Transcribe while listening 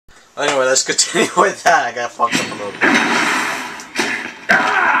Anyway, let's continue with that. I got fucked up a little bit.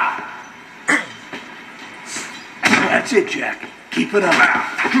 That's it, Jack. Keep it up.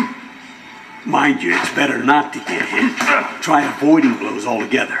 Mind you, it's better not to get hit. Try avoiding blows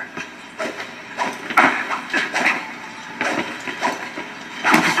altogether.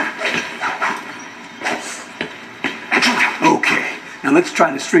 Okay, now let's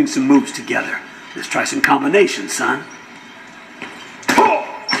try to string some moves together. Let's try some combinations, son.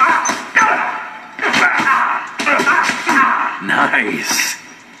 Nice.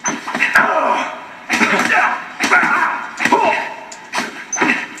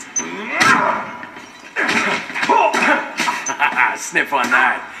 Sniff on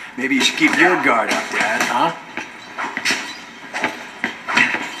that. Maybe you should keep your guard up, Dad, huh?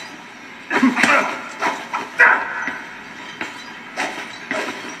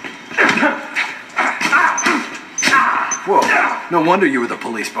 Whoa, no wonder you were the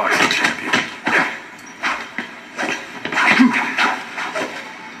police boxing champion.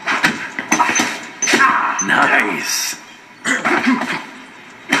 Nice.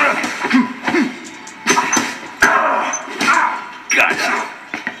 Gotcha.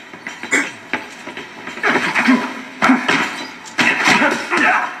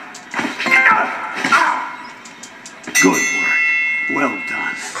 Good work. Well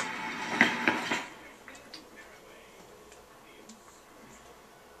done.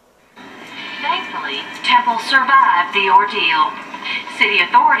 Thankfully, Temple survived the ordeal. City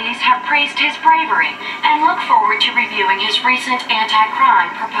authorities have praised his bravery and look forward to reviewing his recent anti-crime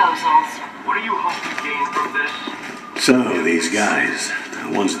proposals. What do you hope to gain from this? So, these guys,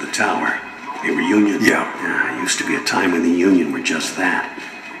 the ones at the tower, they were union? Yeah, it used to be a time when the union were just that.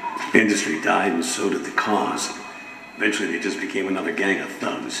 Industry died and so did the cause. Eventually they just became another gang of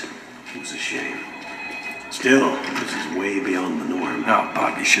thugs. It was a shame. Still, this is way beyond the norm. Oh,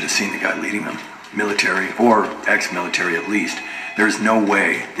 Bob, you should have seen the guy leading them. Military, or ex-military at least. There's no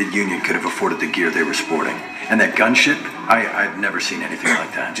way the Union could have afforded the gear they were sporting. And that gunship, I've never seen anything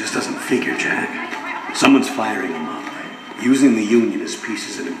like that. It just doesn't figure, Jack. Someone's firing them up, using the Union as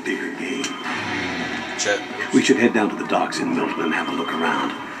pieces in a bigger game. Shit. We should head down to the docks in Milton and have a look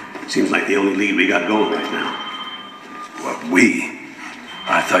around. Seems like the only lead we got going right now. What, we?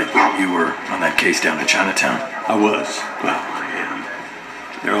 I thought you were on that case down in Chinatown. I was. Well, I am.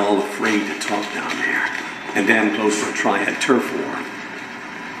 They're all afraid to talk down there. And damn close to a triad turf war.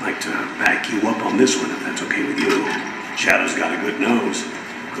 I'd like to back you up on this one if that's okay with you. Shadow's got a good nose.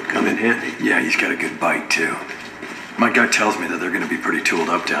 Could come in handy. Yeah, he's got a good bite, too. My guy tells me that they're going to be pretty tooled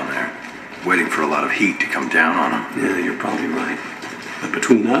up down there. Waiting for a lot of heat to come down on them. Yeah, you're probably right. But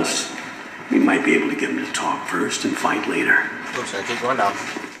between us, we might be able to get them to talk first and fight later. Oops, I keep going down.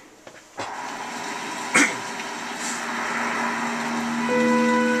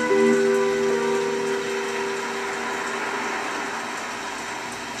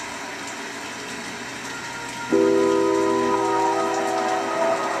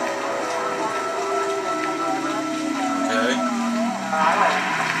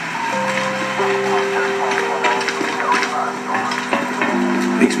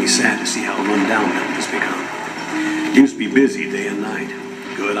 Makes me sad to see how run down Milton has become. Used to be busy day and night.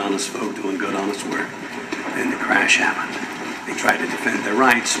 Good, honest folk doing good, honest work. Then the crash happened. They tried to defend their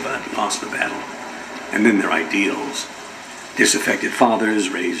rights, but lost the battle. And then their ideals. Disaffected fathers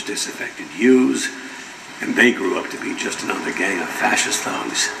raised disaffected youths, and they grew up to be just another gang of fascist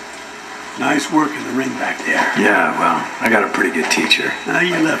thugs. Nice work in the ring back there. Yeah, well, I got a pretty good teacher.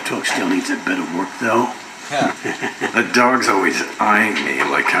 Your left hook still needs a bit of work, though. Yeah. The dog's always eyeing me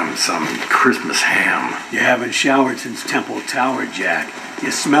like I'm some Christmas ham. You haven't showered since Temple Tower, Jack.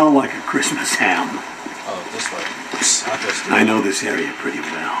 You smell like a Christmas ham. Oh, this way. I know this area pretty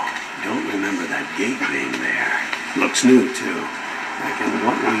well. Don't remember that gate being there. Looks new, too. Reckon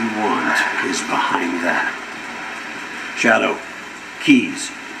what we want is behind that. Shadow. Keys.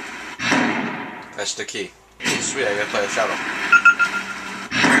 That's the key. Sweet, I gotta play a Shadow.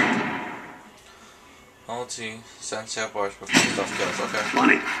 Multi, sensei bars before stuff kills, okay.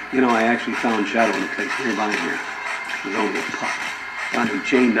 Funny. You know, I actually found Shadow in a place nearby here. It was only a pup. Found him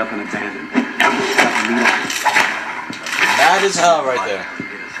chained up and abandoned. Mad as hell right there.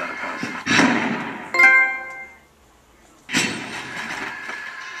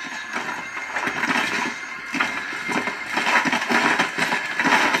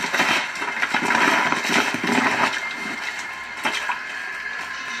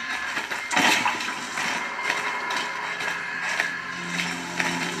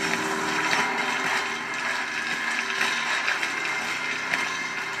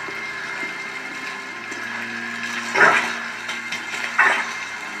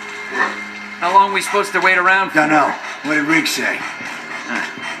 How long are we supposed to wait around for? Don't know. What did Riggs say?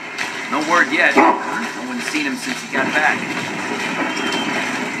 No word yet. No one's seen him since he got back.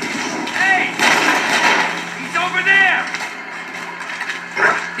 Hey! He's over there!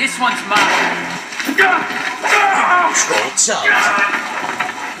 This one's mine. 狗叫。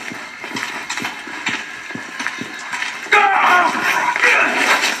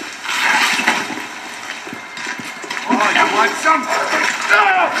Oh, you want some?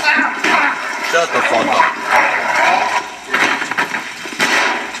 Shut the fuck up.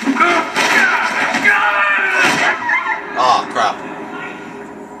 Oh, crap.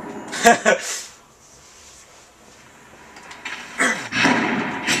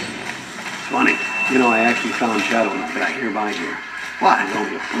 Funny. You know, I actually found Shadow in the back nearby here. What? He's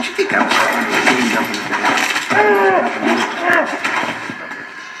only a Don't you think I was chained up in the back.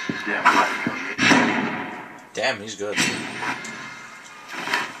 Damn, he's good.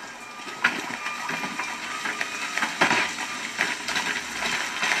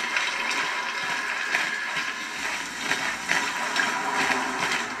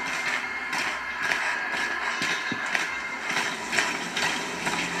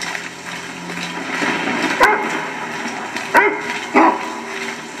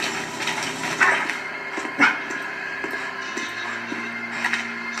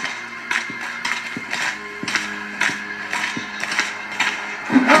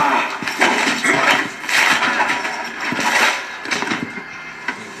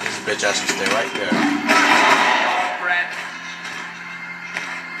 Bitch ass can stay right there. Brent.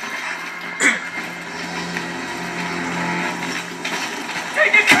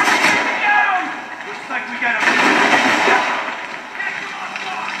 Take it down! Looks like we got a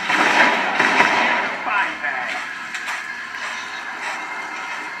fine bag.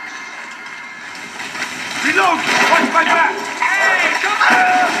 Reload! Watch my back! Hey, come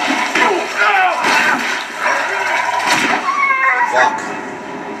on! Fuck.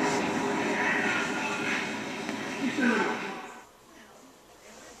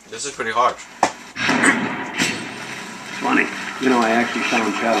 This is pretty hard. Funny. You know, I actually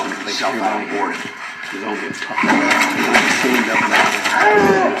found Shadow in the back nearby here. He's only a tough guy. He's chained up in the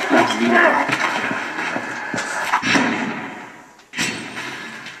back.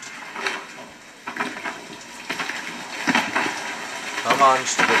 Come on,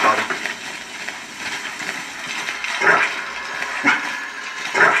 stupid body.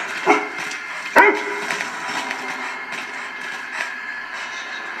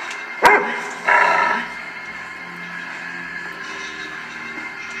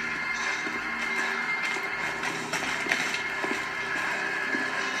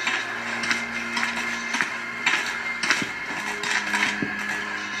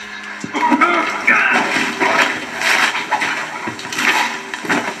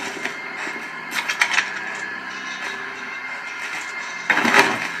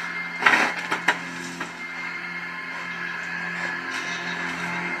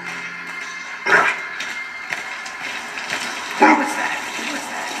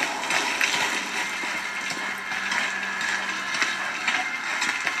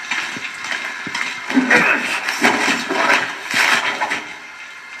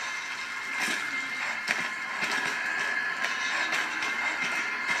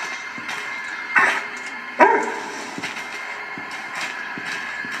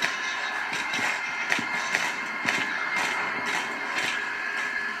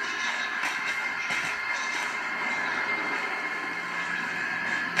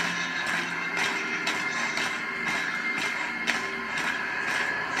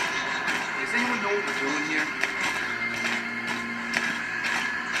 Does anyone know what we're doing here?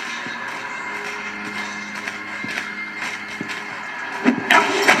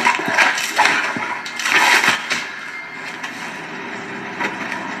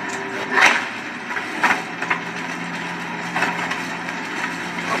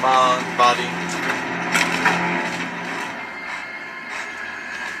 Come on, body.